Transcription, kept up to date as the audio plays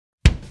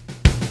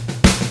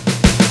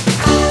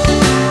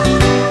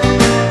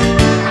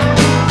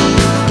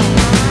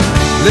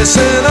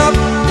Listen up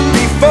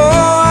before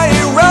I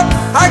erupt.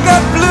 I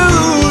got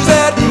blues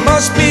that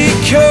must be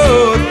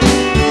cured.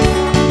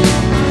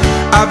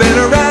 I've been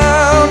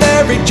around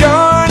every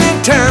joint in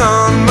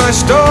town. My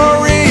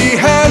story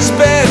has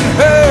been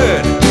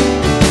heard.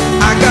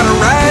 I got a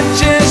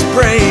righteous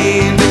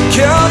brain to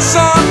kill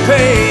some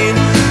pain.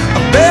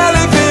 A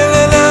belly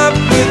filling up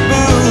with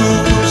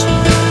booze,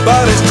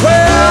 but it's 12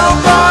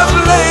 bars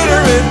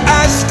later and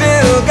I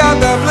still got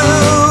the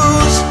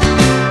blues.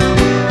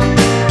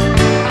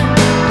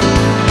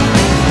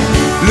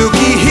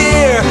 Looky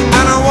here,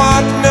 I don't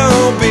want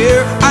no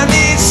beer. I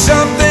need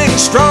something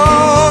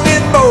strong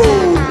and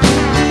bold.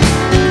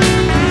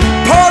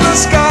 Pour the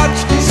scotch,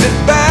 sit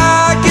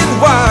back and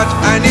watch.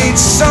 I need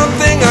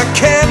something I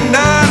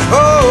cannot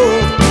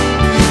hold.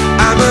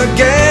 I'm a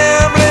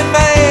gambling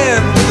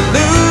man with a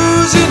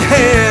losing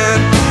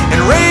hand,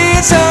 and rain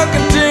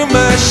sucking through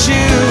my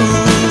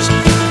shoes.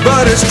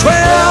 But it's 12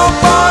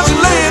 bars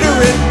later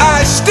and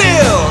I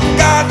still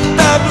got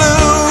the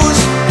blues.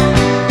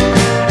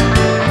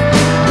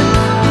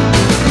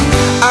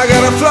 I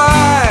gotta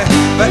fly,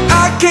 but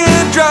I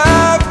can't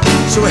drive,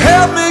 so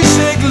help me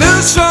shake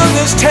loose from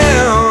this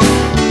town.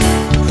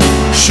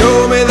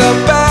 Show me the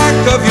back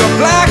of your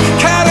black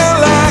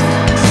Cadillac,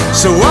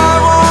 so I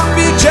won't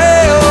be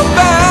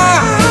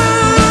jailbound.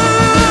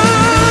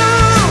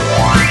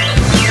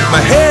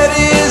 My head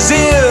is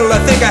ill, I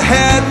think I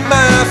had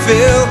my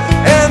fill,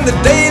 and the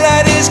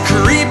daylight is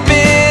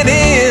creeping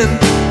in.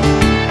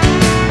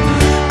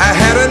 I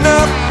had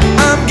enough,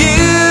 I'm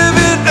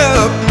giving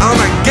up on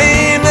a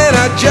game that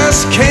I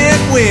just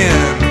can't win.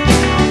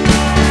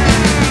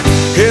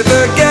 Hit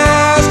the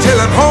gas till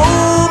I'm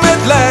home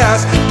at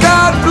last.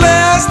 God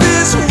bless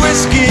this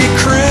whiskey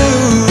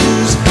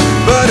cruise.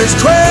 But it's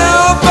 12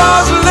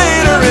 bars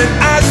later and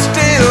I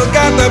still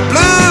got the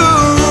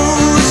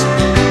blues.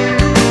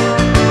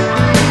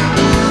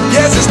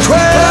 Yes, it's 12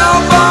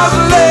 bars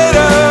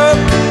later.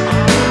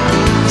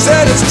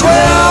 Said it's 12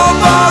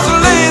 bars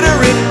later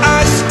and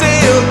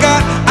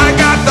I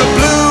got the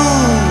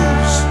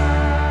blues.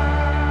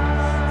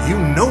 You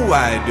know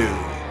I do.